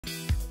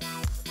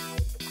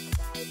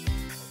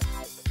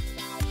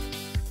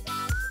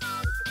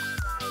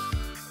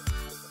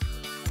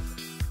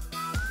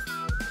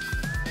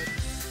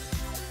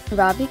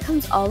Ravi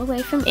comes all the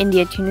way from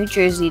India to New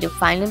Jersey to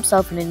find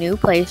himself in a new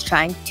place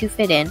trying to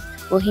fit in.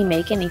 Will he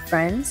make any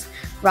friends?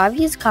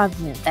 Ravi is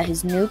confident that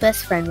his new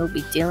best friend will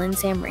be Dylan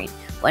Samreen,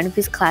 one of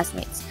his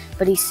classmates,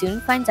 but he soon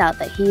finds out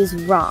that he is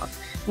wrong.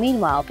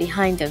 Meanwhile,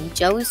 behind him,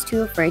 Joe is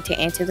too afraid to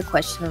answer the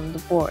question on the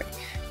board.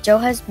 Joe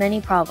has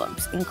many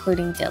problems,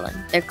 including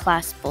Dylan, their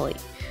class bully.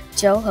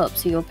 Joe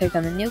hopes he will pick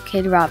on the new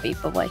kid Ravi,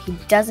 but what he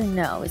doesn't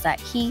know is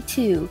that he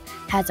too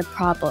has a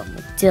problem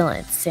with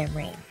Dylan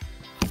Samreen.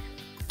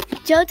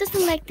 Joe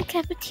doesn't like the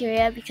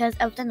cafeteria because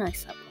of the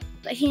noise level,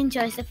 but he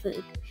enjoys the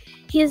food.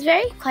 He is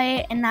very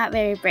quiet and not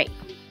very brave.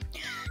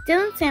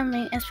 Dylan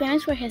Samreen is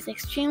famous for his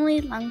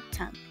extremely long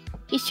tongue.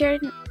 He sure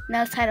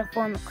knows how to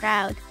form a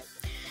crowd.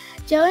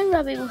 Joe and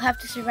Ravi will have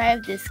to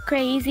survive this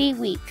crazy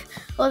week.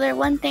 Will their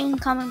one thing in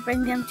common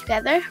bring them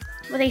together?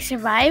 Will they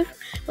survive?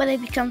 Will they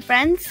become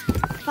friends?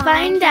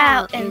 Find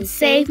out in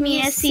Save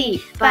Me a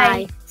Seat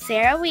by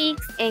Sarah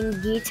Weeks and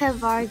Gita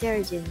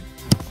Varadarajan.